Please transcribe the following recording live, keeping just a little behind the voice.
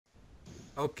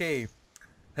Okay,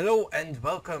 hello and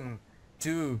welcome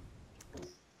to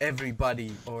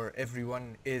everybody or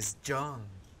everyone is John.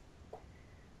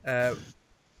 Uh,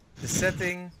 the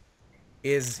setting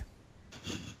is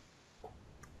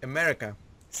America,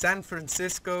 San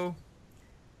Francisco,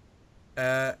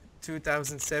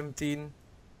 2017,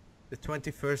 the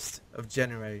 21st of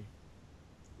January.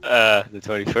 The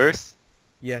 21st?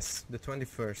 Yes, the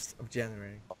 21st of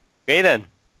January. Okay then.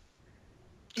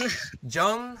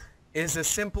 John is a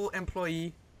simple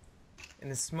employee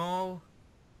in a small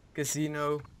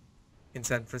casino in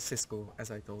San Francisco,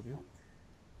 as I told you.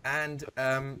 And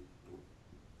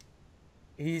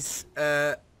he's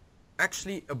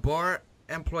actually a bar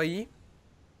employee,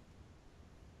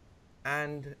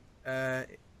 and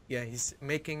yeah, he's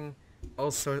making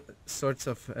all sorts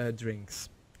of drinks.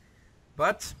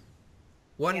 But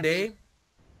one day,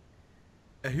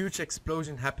 a huge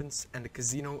explosion happens and the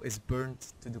casino is burned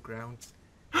to the ground,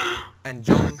 and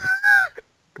John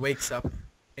wakes up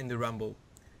in the rumble.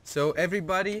 So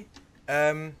everybody,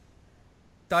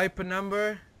 type a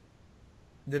number,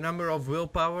 the number of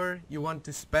willpower you want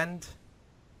to spend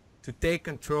to take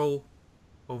control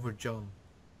over John.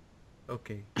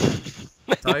 Okay.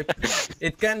 Type.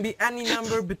 It can be any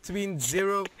number between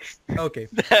 0. Okay.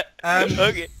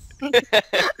 Okay.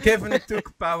 Kevin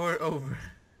took power over.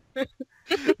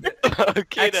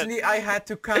 Okay then. Actually, I had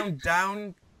to count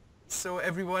down so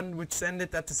everyone would send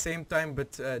it at the same time,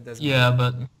 but doesn't Yeah,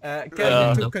 but Kevin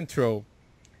no. took control.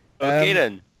 Okay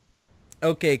then.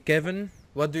 Okay, Kevin,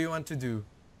 what do you want to do?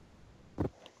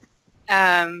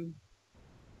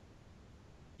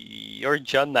 You're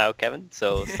John now, Kevin,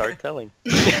 so start telling.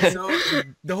 So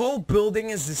the whole building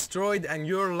is destroyed and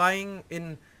you're lying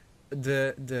in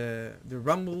the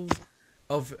rumble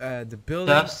of the building,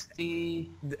 Dusty.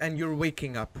 and you're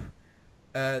waking up.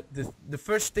 The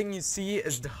first thing you see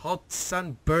is the hot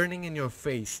sun burning in your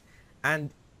face,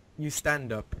 and you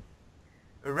stand up.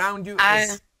 Around you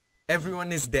is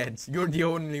everyone is dead. You're the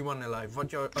only one alive.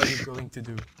 What are you going to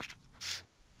do?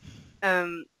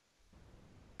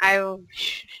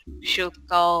 Should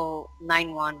call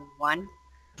 911.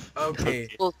 Okay,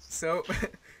 Well, so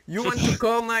you want to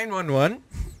call 911?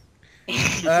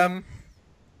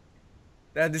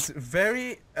 That is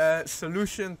very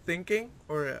solution thinking,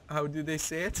 or how do they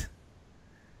say it?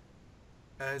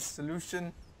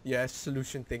 Solution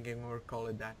thinking, or call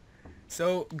it that.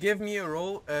 So give me a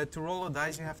roll. To roll a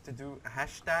dice, you have to do a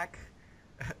hashtag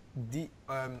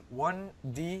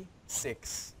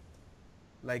 1d6,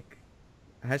 like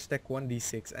hashtag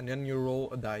 1d6, and then you roll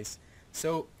a dice.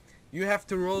 So you have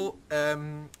to roll a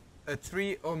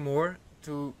 3 or more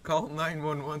to call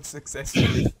 911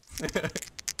 successfully.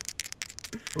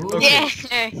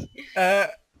 Okay. yeah.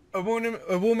 A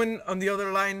woman on the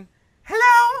other line.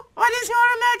 Hello, what is your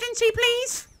emergency,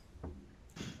 please?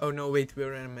 Oh no, wait,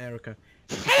 we're in America.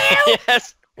 Hello,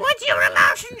 Yes. what's your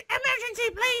emergency,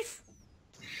 please?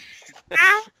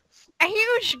 A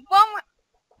huge bomb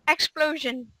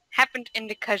explosion happened in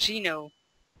the casino.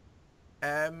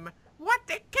 What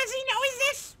casino is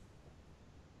this?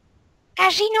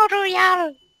 Casino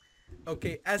Royale.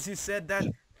 Okay, as you said that,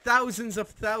 thousands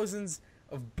of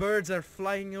birds are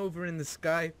flying over in the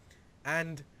sky,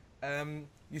 and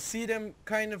you see them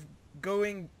kind of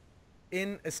going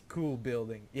in a school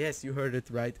building. Yes, you heard it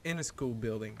right, in a school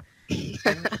building.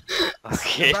 And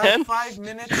Okay then.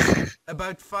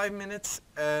 about 5 minutes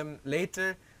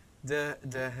later, the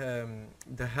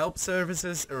help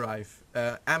services arrive.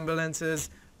 Ambulances,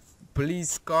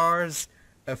 police cars,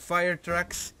 fire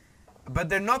trucks, but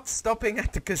they're not stopping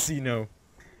at the casino.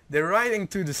 They're riding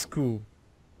to the school,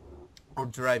 or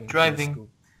driving to the school.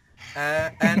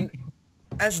 And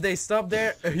as they stop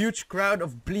there, a huge crowd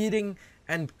of bleeding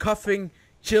and coughing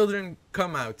children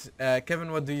come out.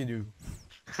 Kevin, what do you do?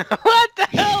 What the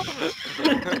hell?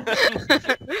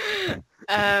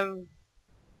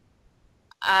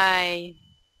 I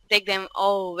take them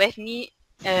all with me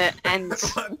and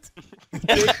What?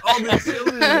 Take all the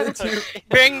children with you.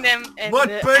 bring them in What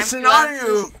the person are you?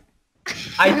 ambulances.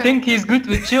 I think he's good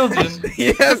with children.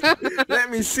 Yes, let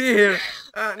me see here.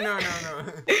 No.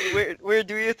 Where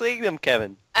do you take them,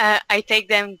 Kevin? I take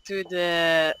them to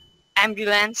the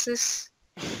ambulances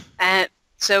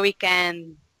so we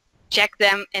can check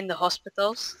them in the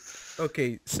hospitals.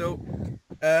 Okay, so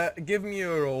give me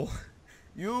a roll.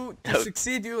 To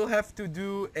succeed, you will have to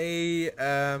do a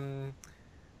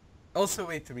also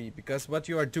a 3, because what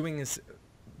you are doing is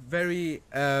very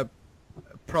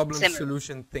problem Similar.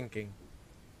 solution thinking.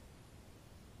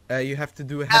 You have to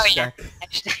do a Oh yeah.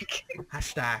 hashtag. Hashtag.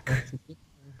 Hashtag.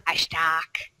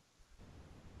 Hashtag.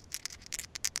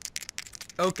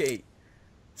 Okay,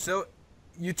 so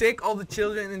you take all the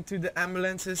children into the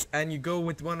ambulances and you go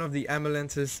with one of the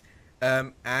ambulances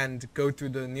and go to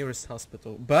the nearest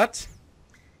hospital. But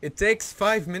it takes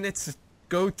 5 minutes to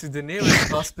go to the nearest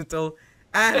hospital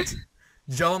and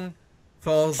John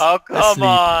falls Oh, come asleep.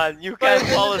 on! You can't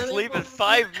fall asleep in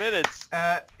 5 minutes.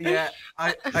 Yeah,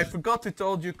 I forgot to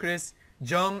told you, Chris.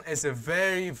 John is a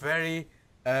very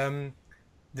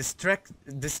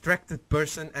distracted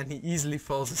person and he easily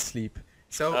falls asleep.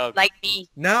 So Okay. Like me.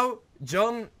 now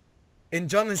in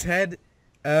John's head,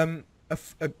 a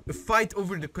fight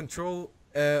over the control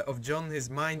of John, his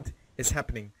mind, is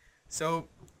happening. So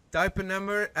type a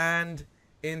number and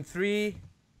in 3,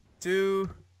 2,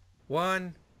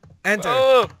 1, enter.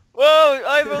 Oh! Whoa!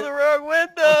 I'm on the wrong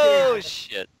window! Okay.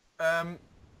 Shit.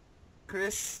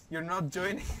 Chris, you're not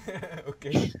joining.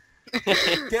 Okay.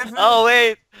 Kevin, Oh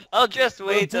wait! I'll just we'll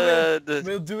wait. do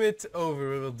we'll do it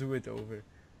over. We'll do it over.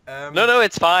 No,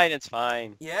 it's fine. It's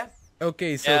fine. Yeah.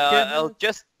 Okay. So Yeah, Kevin, I'll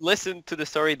just listen to the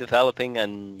story developing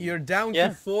and. you're down Yeah.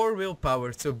 to 4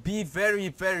 willpower. So be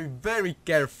very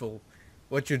careful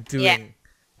what you're doing.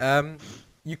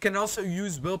 You can also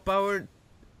use willpower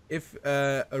if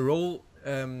a roll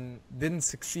didn't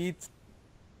succeed,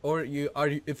 or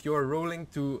if you are rolling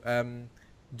to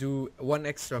do 1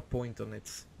 extra point on it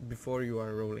before you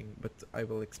are rolling. But I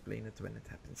will explain it when it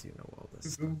happens. You know all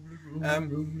this stuff.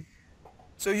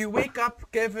 So you wake up,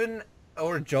 Kevin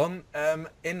or John,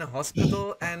 in a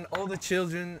hospital, and all the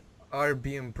children are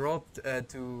being brought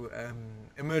to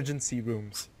emergency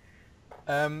rooms.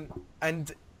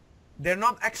 And they're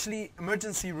not actually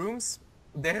emergency rooms,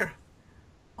 they're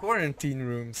quarantine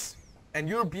rooms. And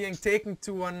you're being taken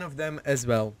to one of them as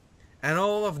well. And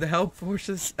all of the help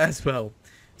forces as well.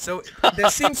 So there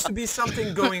seems to be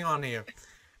something going on here.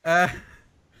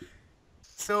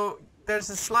 So there's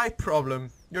a slight problem.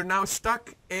 You're now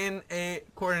stuck in a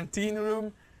quarantine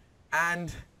room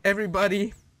and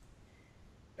everybody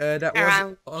that was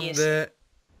Around, on yes. the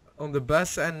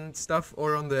bus and stuff,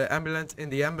 or on the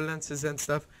ambulances and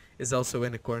stuff, is also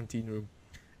in a quarantine room.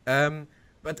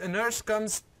 But a nurse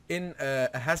comes in a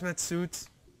hazmat suit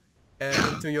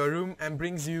into your room and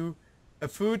brings you a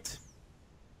food.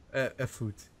 It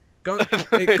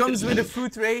comes with a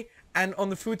food tray, and on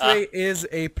the food tray is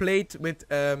a plate with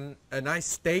a nice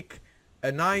steak,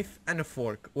 a knife, and a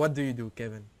fork. What do you do,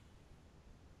 Kevin?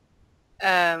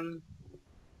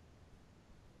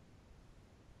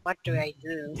 What do I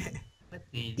do? What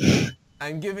is?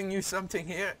 I'm giving you something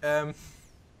here.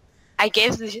 I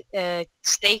gave the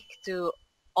steak to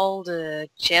all the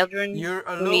children You're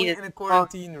who alone needed. in a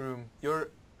quarantine room. Oh, You're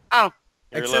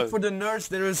Except alone. for the nurse,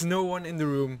 there is no one in the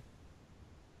room.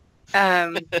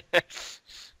 I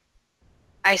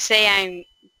say I'm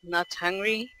not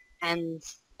hungry and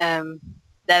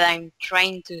that I'm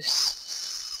trying to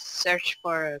search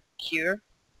for a cure.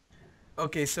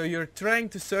 Okay, so you're trying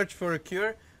to search for a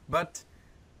cure, but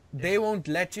they won't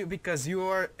let you because you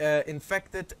are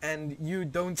infected and you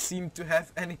don't seem to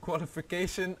have any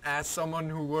qualification as someone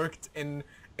who worked in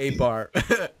a bar,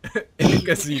 in a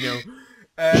casino.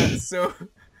 So,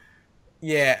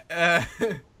 yeah.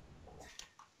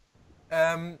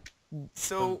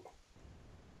 So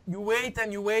you wait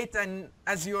and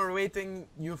as you are waiting,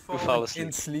 you fall fall asleep.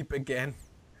 in sleep again.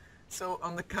 So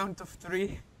on the count of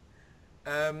 3,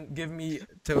 give me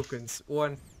tokens.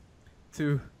 1,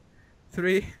 2,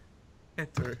 3,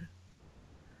 enter.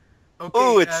 Okay,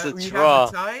 Oh, it's a we draw. have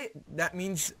a tie. That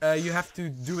means you have to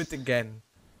do it again.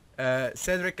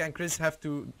 Cedric and Chris have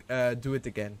to do it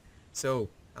again. So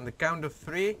on the count of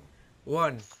 3,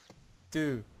 1,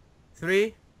 2,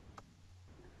 3.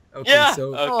 Okay, Yeah.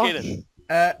 so Okay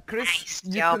then. Chris,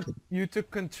 Nice job. you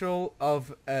took control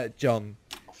of John.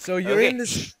 So you're in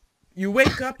this. You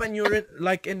wake up and you're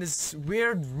like in this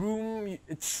weird room.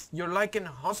 You're like in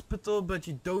a hospital, but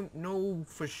you don't know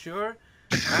for sure,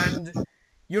 and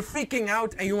you're freaking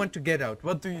out and you want to get out.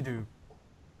 What do?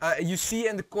 You see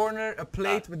in the corner a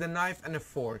plate with a knife and a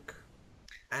fork,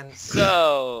 and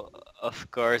So, of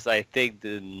course, I take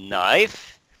the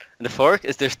knife and the fork.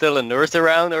 Is there still a nurse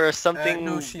around or something?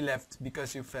 no, she left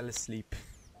because you fell asleep.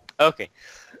 Okay.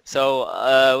 So,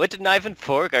 with the knife and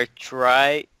fork, I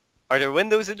try... Are there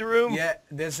windows in the room? Yeah,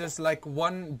 there's just like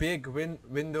one big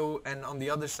window, and on the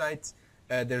other side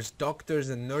there's doctors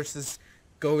and nurses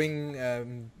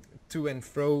going to and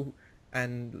fro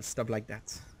and stuff like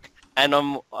that. And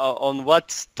on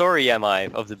what story am I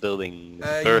of the building?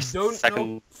 First, you don't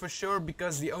second... know for sure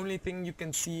because the only thing you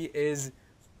can see is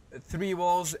 3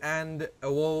 walls and a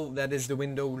wall that is the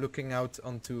window looking out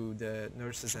onto the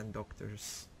nurses and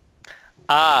doctors.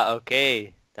 Ah,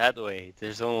 okay. That way.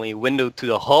 There's only window to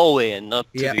the hallway and not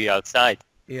to Yeah. the outside.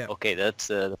 Yeah. Okay, that's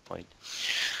the point.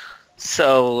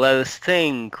 So let us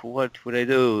think. What would I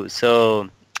do? So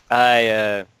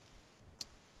I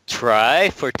try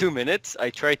for 2 minutes. I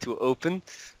try to open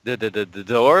the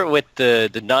door with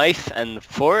the knife and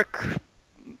fork.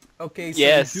 Okay, so you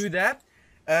Yes. do that.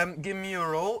 Give me a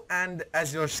roll, and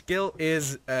as your skill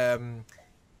is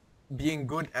being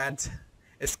good at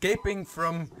escaping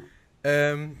from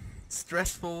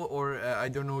stressful or I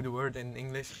don't know the word in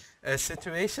English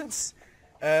situations,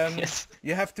 Yes.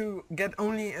 you have to get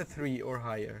only a 3 or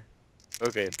higher.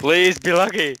 Okay, please be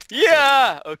lucky.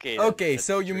 Yeah. Okay. Okay, that's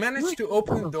so you true. manage to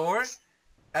open the door,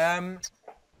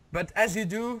 but as you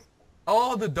do,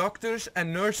 all the doctors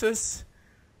and nurses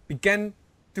begin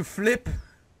to flip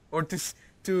or to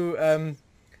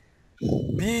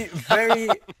be very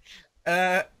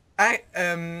uh,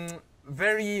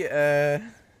 very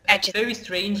Act very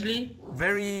strangely.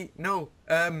 very no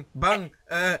bang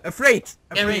afraid.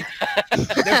 Very.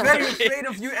 They're very afraid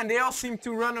of you, and they all seem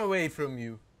to run away from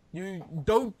you. You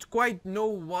don't quite know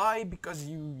why, because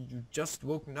you just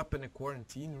woken up in a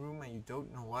quarantine room and you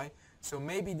don't know why. So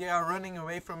maybe they are running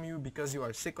away from you because you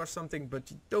are sick or something,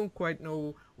 but you don't quite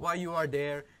know why you are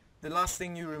there. The last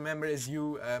thing you remember is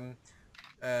you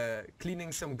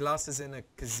cleaning some glasses in a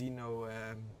casino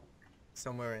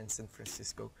somewhere in San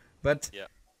Francisco. But Yeah.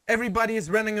 everybody is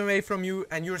running away from you,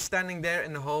 and you're standing there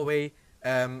in the hallway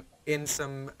in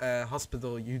some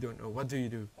hospital you don't know. What do you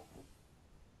do?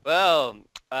 Well,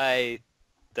 I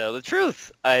tell the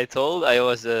truth. I told I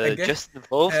was Again, just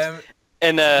involved Um,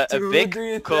 in a to who big do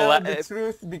you tell the collab.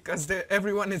 truth? Because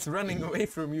everyone is running away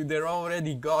from you. They're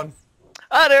already gone.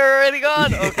 Ah, they're already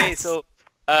gone. Okay, Yes. so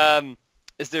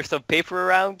is there some paper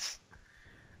around?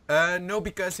 No,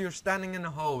 because you're standing in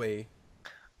a hallway.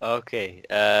 Okay,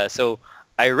 so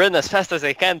I run as fast as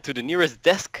I can to the nearest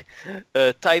desk,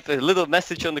 type a little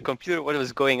message on the computer what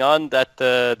was going on, that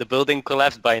the building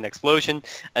collapsed by an explosion,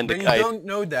 and But the you guy. don't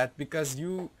know that because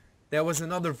there was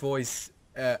another voice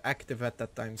active at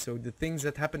that time. So the things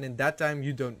that happened in that time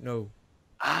you don't know.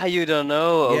 Ah, you don't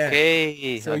know. Yeah.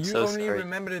 Okay, So I'm you so only sorry.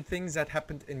 remember the things that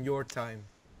happened in your time.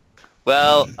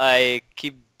 Well, I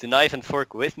keep the knife and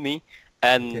fork with me,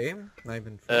 and Okay, knife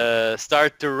and fork.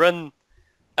 start to run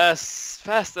as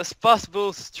fast as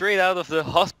possible straight out of the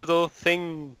hospital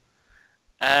thing,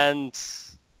 and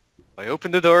I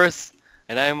open the doors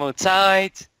and I'm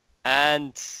outside,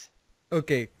 and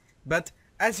Okay, but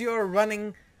as you're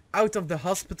running out of the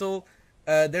hospital,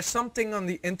 there's something on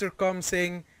the intercom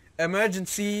saying,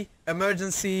 emergency,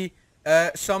 emergency,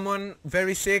 someone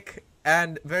very sick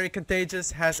and very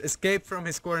contagious has escaped from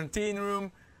his quarantine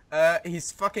room.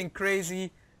 He's fucking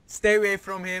crazy. Stay away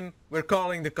from him. We're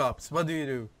calling the cops. What do you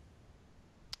do?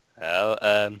 well,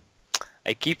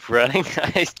 I keep running.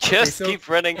 I just so keep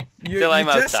running You, till I'm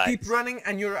you just outside. keep running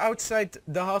and you're outside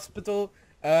the hospital.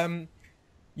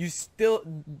 You still,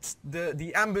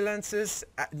 the ambulances,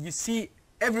 you see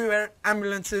everywhere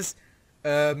ambulances,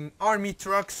 army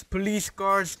trucks, police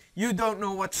cars. You don't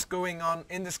know what's going on.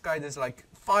 In the sky there's like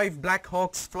 5 Black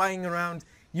Hawks flying around.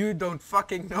 You don't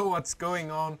fucking know what's going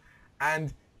on,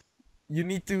 and you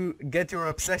need to get your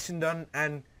obsession done.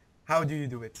 And how do you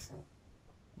do it?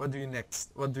 What do you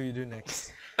next? What do you do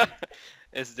next?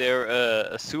 Is there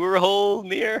a sewer hole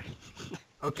near?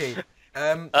 Okay.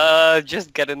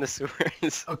 Just get in the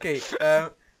sewers. Okay,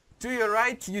 to your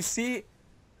right you see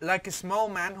like a small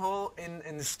manhole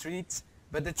in the street,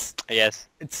 but Yes.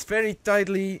 it's very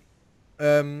tightly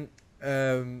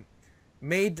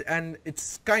made and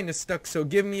it's kind of stuck. So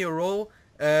give me a roll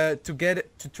to get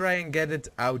it, to try and get it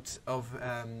out of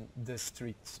the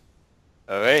street.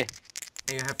 Alright.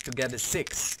 And you have to get a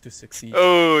 6 to succeed.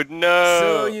 Oh no!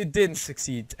 So you didn't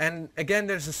succeed, and again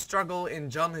there's a struggle in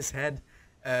John's head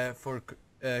for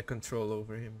control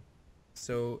over him.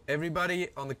 So everybody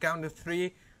on the count of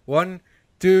 3, 1,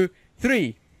 2,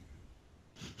 3.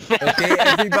 Okay,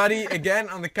 everybody again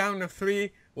on the count of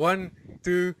 3, 1,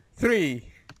 2, 3.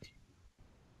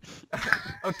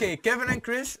 Okay, Kevin and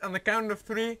Chris on the count of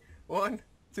 3, 1,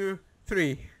 2,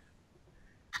 3.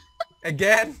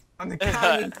 Again on the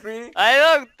count of 3. I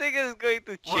don't think it's going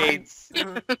to change.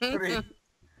 1, 2, 3.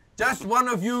 Just one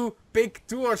of you pick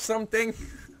 2 or something.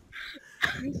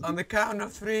 On the count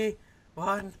of 3,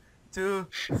 1, 2,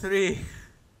 3.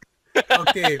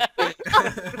 Okay.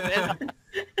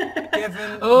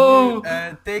 Kevin, Oh.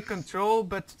 you, take control,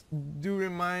 but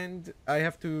I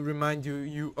have to remind you,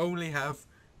 you only have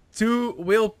 2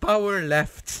 willpower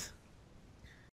left.